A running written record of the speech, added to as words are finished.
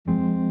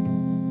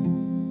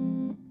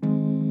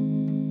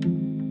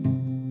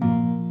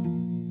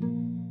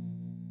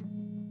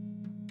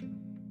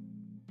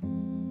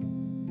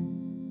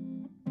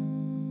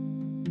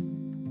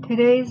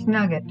Today's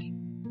Nugget.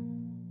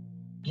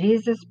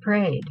 Jesus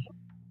prayed.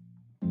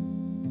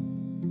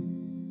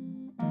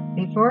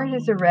 Before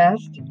his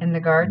arrest in the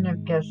Garden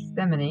of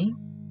Gethsemane,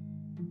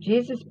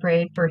 Jesus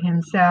prayed for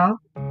himself,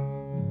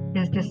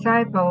 his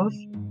disciples,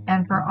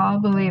 and for all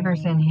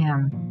believers in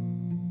him.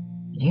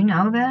 Did you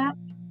know that?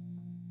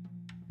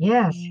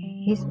 Yes,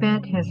 he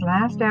spent his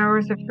last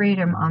hours of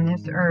freedom on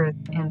this earth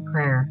in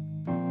prayer.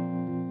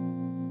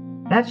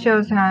 That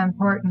shows how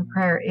important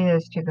prayer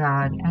is to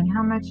God and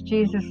how much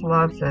Jesus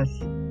loves us.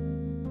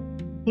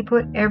 He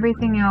put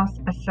everything else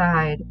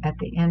aside at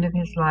the end of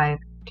his life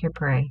to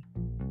pray.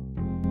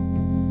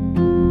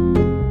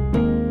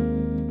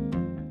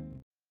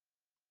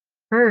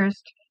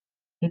 First,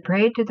 he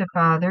prayed to the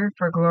Father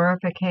for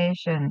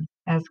glorification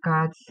as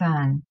God's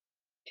Son,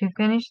 to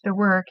finish the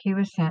work he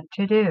was sent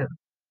to do.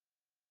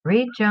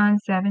 Read John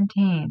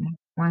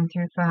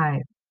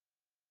 17:1-5.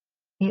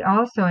 He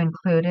also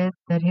included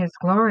that his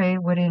glory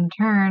would in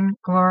turn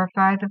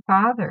glorify the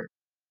Father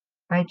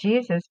by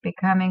Jesus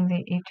becoming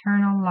the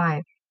eternal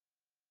life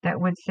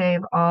that would save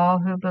all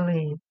who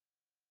believe,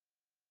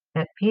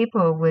 that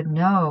people would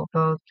know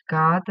both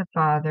God the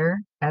Father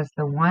as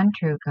the one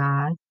true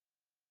God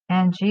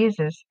and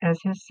Jesus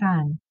as his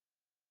Son.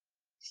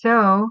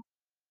 So,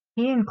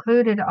 he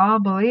included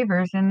all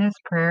believers in this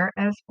prayer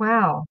as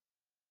well.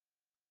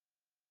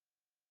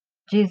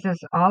 Jesus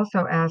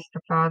also asked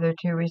the Father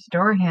to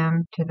restore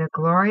him to the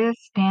glorious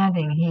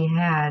standing he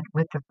had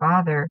with the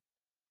Father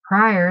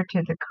prior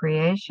to the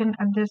creation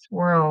of this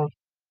world.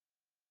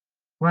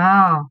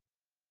 Wow!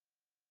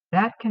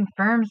 That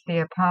confirms the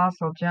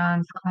Apostle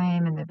John's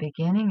claim in the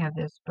beginning of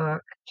this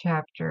book,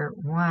 chapter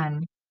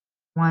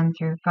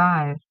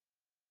 1:1-5.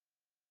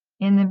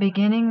 In the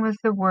beginning was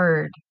the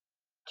Word,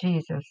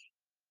 Jesus,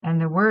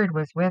 and the Word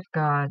was with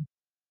God,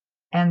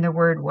 and the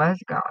Word was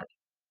God.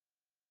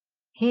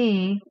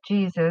 He,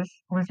 Jesus,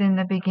 was in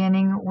the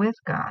beginning with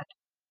God.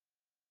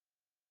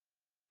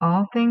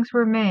 All things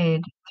were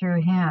made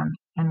through him,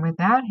 and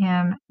without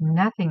him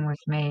nothing was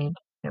made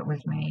that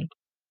was made.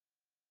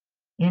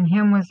 In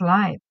him was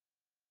life,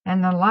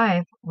 and the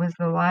life was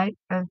the light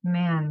of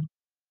men.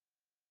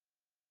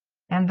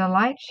 And the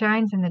light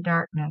shines in the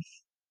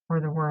darkness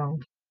for the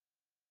world,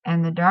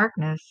 and the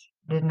darkness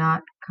did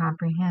not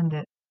comprehend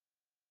it.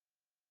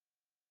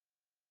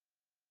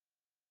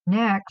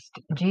 Next,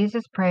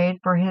 Jesus prayed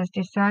for his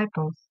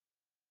disciples.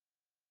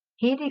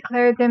 He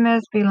declared them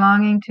as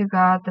belonging to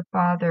God the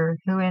Father,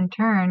 who in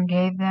turn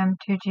gave them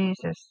to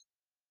Jesus.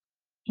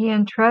 He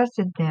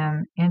entrusted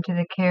them into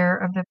the care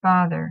of the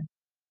Father.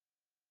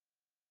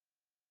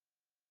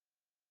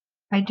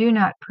 I do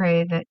not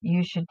pray that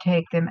you should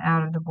take them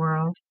out of the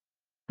world,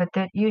 but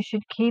that you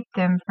should keep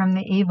them from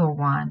the evil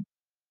one.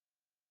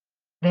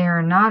 They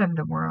are not of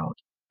the world,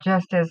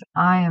 just as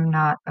I am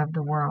not of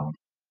the world.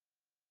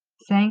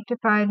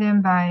 Sanctify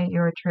them by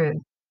your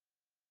truth.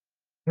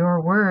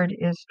 Your word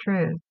is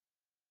truth.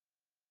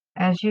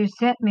 As you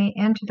sent me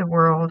into the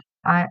world,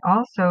 I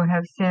also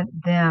have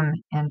sent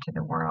them into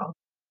the world.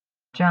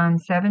 John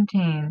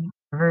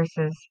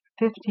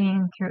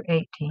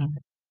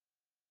 17:15-18.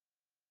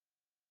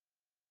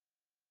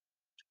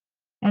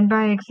 And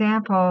by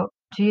example,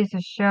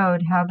 Jesus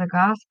showed how the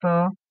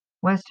gospel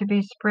was to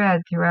be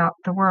spread throughout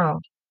the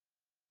world.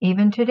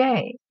 Even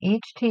today,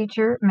 each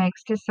teacher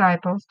makes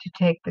disciples to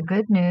take the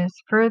good news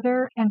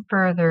further and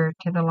further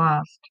to the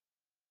lost.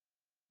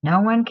 No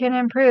one can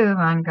improve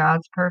on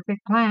God's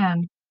perfect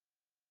plan.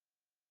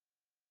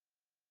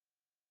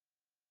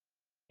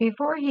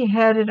 Before he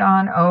headed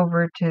on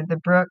over to the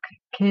brook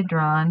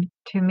Kidron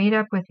to meet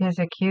up with his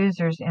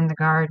accusers in the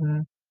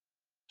garden,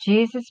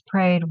 Jesus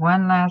prayed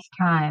one last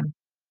time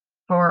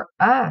for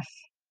us,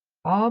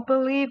 all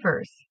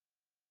believers.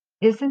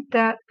 Isn't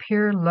that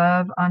pure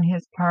love on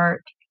his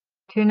part,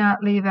 to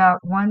not leave out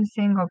one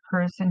single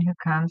person who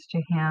comes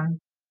to him?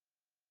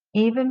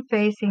 Even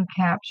facing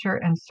capture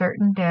and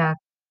certain death,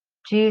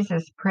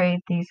 Jesus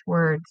prayed these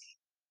words.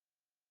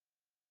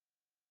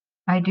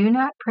 I do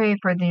not pray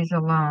for these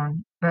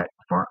alone, but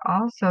for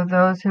also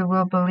those who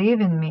will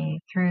believe in me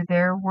through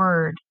their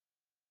word,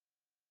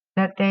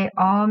 that they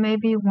all may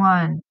be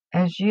one,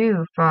 as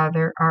you,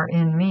 Father, are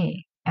in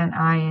me, and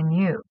I in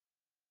you,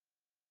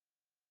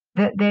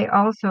 that they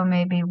also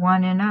may be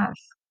one in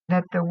us,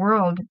 that the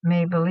world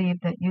may believe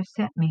that you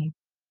sent me.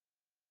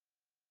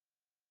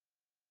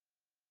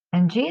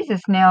 And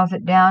Jesus nails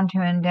it down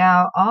to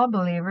endow all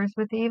believers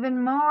with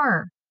even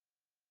more.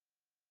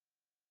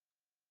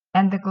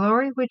 And the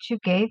glory which you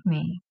gave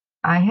me,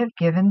 I have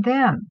given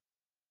them,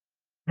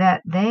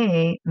 that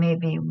they may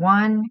be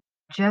one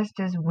just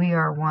as we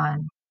are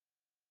one,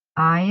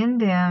 I in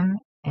them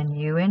and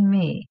you in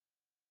me,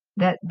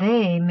 that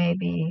they may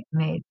be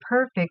made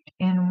perfect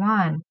in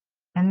one,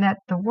 and that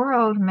the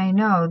world may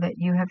know that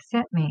you have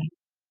sent me,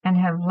 and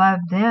have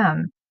loved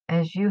them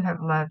as you have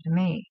loved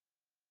me.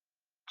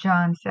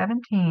 John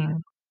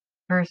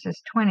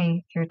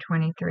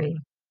 17:20-23.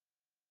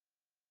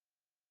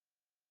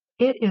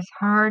 It is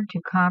hard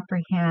to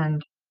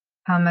comprehend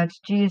how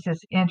much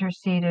Jesus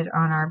interceded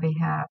on our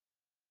behalf.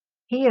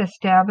 He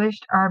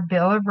established our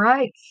Bill of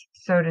Rights,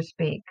 so to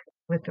speak,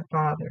 with the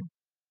Father.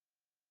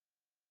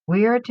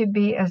 We are to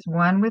be as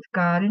one with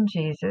God in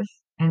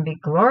Jesus and be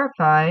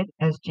glorified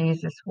as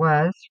Jesus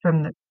was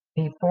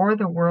before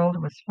the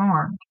world was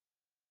formed.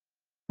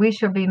 We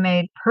shall be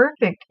made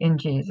perfect in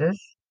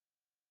Jesus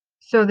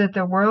so that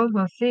the world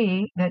will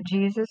see that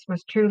Jesus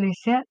was truly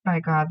sent by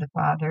God the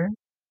Father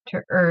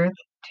to earth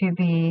to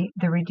be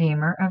the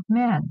Redeemer of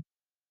men,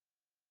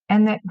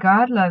 and that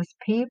God loves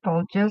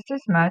people just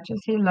as much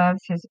as he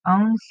loves his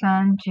own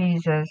Son,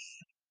 Jesus.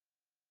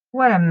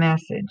 What a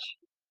message!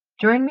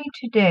 Join me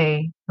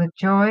today with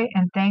joy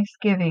and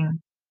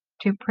thanksgiving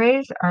to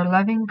praise our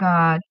loving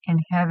God in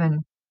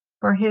heaven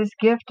for his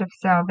gift of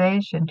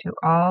salvation to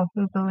all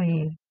who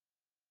believe.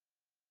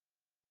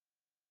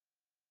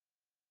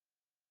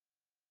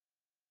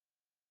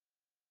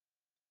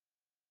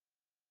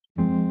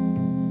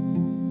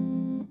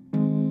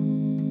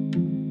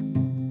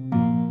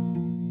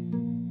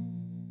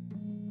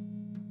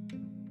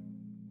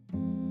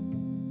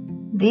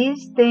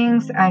 These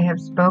things I have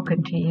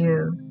spoken to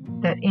you,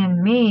 that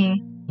in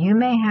me you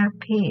may have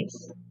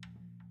peace.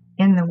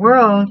 In the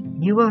world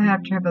you will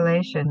have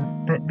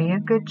tribulation, but be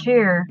of good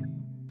cheer.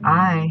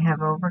 I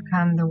have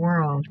overcome the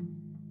world.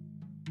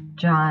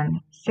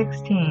 John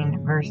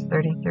 16, verse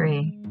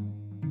 33.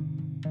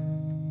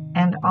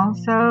 And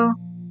also,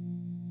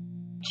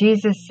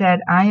 Jesus said,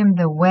 I am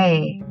the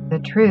way, the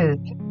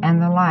truth, and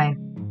the life.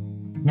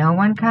 No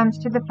one comes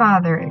to the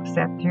Father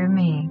except through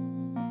me.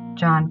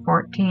 John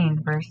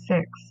 14, verse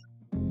 6.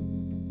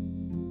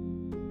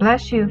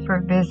 Bless you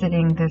for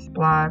visiting this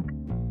blog.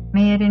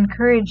 May it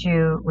encourage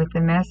you with the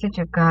message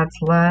of God's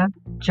love,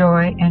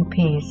 joy, and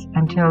peace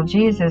until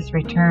Jesus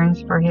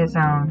returns for his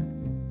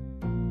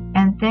own.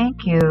 And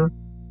thank you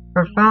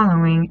for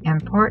following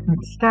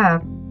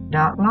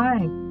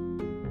ImportantStuff.live.